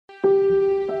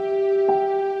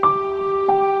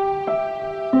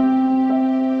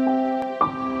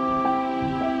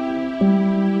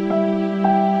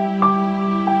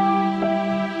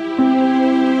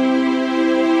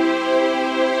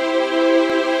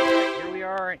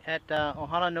at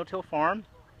Ohana No-Till Farm,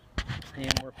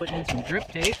 and we're putting in some drip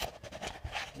tape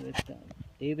with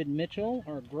David Mitchell,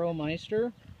 our grow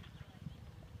meister.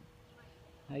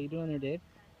 How you doing there, Dave?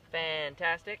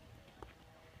 Fantastic.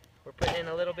 We're putting in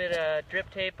a little bit of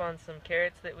drip tape on some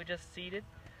carrots that we just seeded.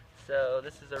 So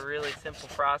this is a really simple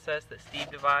process that Steve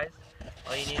devised.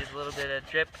 All you need is a little bit of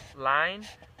drip line,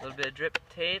 a little bit of drip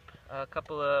tape, a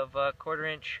couple of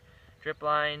 1/4 inch drip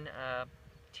line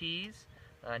tees.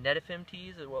 Netafim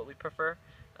tees is what we prefer.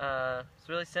 It's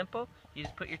really simple. You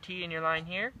just put your tee in your line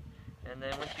here, and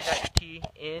then once you got your tee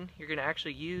in, you're going to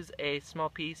actually use a small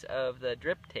piece of the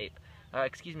drip tape,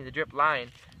 the drip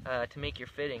line, to make your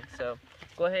fitting. So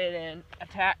go ahead and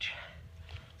attach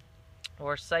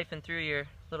or siphon through your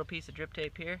little piece of drip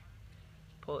tape here.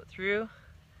 Pull it through.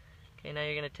 Okay, now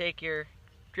you're going to take your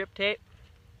drip tape,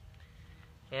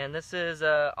 and this is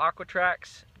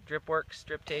Aquatrax DripWorks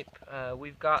drip tape.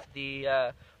 We've got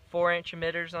the 4-inch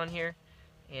emitters on here,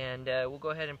 and we'll go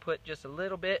ahead and put just a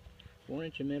little bit.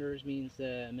 4-inch emitters means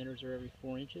emitters are every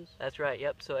 4 inches? That's right,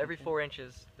 yep. So every 4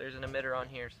 inches there's an emitter on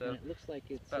here. So and it looks like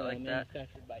it's like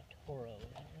manufactured by Toro, is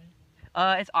that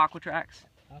right? It's Aquatrax.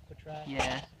 Aquatrax?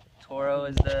 Yeah. Toro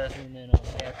is the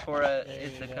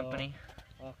is the company.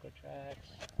 Aquatrax.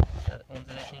 That owns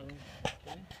it, I think.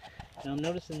 Okay. Now I'm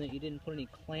noticing that you didn't put any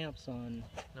clamps on,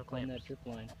 no clamps. on that drip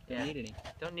line. Don't need any.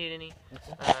 Don't need any.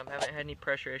 Okay. Haven't had any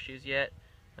pressure issues yet.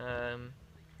 Of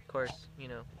course, you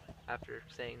know, after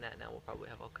saying that, now we'll probably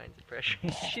have all kinds of pressure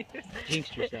issues.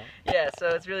 Jinxed yourself. Yeah, so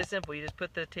it's really simple. You just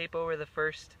put the tape over the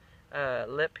first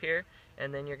lip here,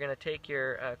 and then you're going to take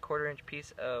your 1/4 inch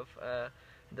piece of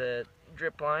the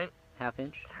drip line. 1/2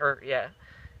 inch? Yeah,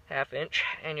 1/2 inch,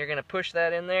 and you're going to push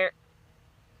that in there.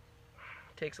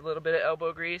 Takes a little bit of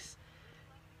elbow grease.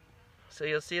 So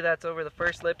you'll see that's over the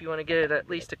first lip. You want to get it at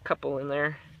least a couple in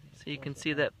there, so you can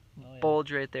see that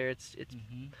bulge right there. It's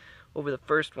over the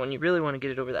first one. You really want to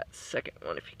get it over that second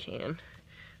one if you can.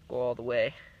 Go all the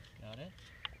way. Got it.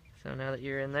 So now that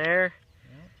you're in there,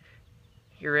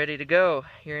 you're ready to go.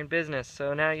 You're in business.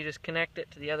 So now you just connect it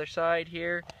to the other side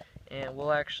here, and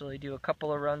we'll actually do a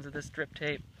couple of runs of this drip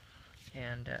tape.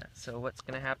 And so what's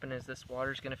going to happen is this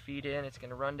water's going to feed in. It's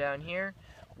going to run down here.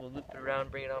 We'll loop it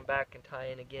around, bring it on back, and tie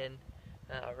in again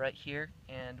right here,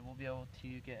 and we'll be able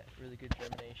to get really good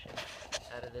germination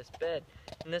out of this bed.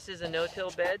 And this is a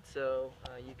no-till bed, so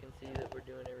you can see that we're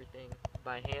doing everything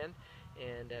by hand,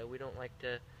 and we don't like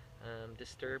to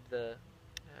disturb the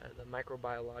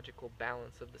microbiological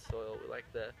balance of the soil. We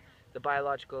like the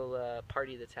biological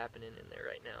party that's happening in there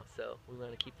right now. So we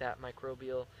want to keep that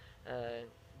microbial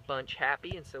bunch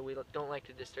happy, and so we don't like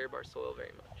to disturb our soil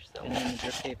very much. So. And then the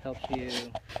drip tape helps you.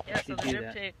 Yeah, so the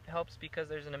drip tape helps because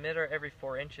there's an emitter every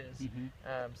 4 inches.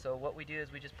 So what we do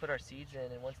is we just put our seeds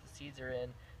in, and once the seeds are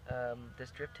in,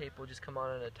 this drip tape will just come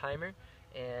on a timer,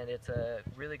 and it's a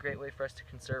really great way for us to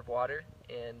conserve water.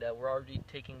 And we're already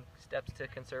taking steps to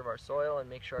conserve our soil and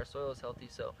make sure our soil is healthy.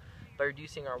 So by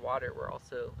reducing our water, we're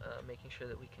also making sure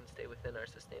that we can stay within our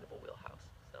sustainable wheelhouse.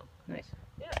 So nice.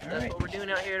 Yeah, so that's what we're doing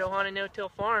out here at Ohana No-Till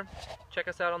Farm. Check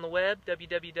us out on the web,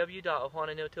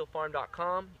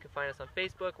 www.ohananotillfarm.com. You can find us on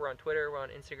Facebook, we're on Twitter, we're on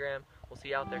Instagram. We'll see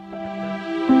you out there.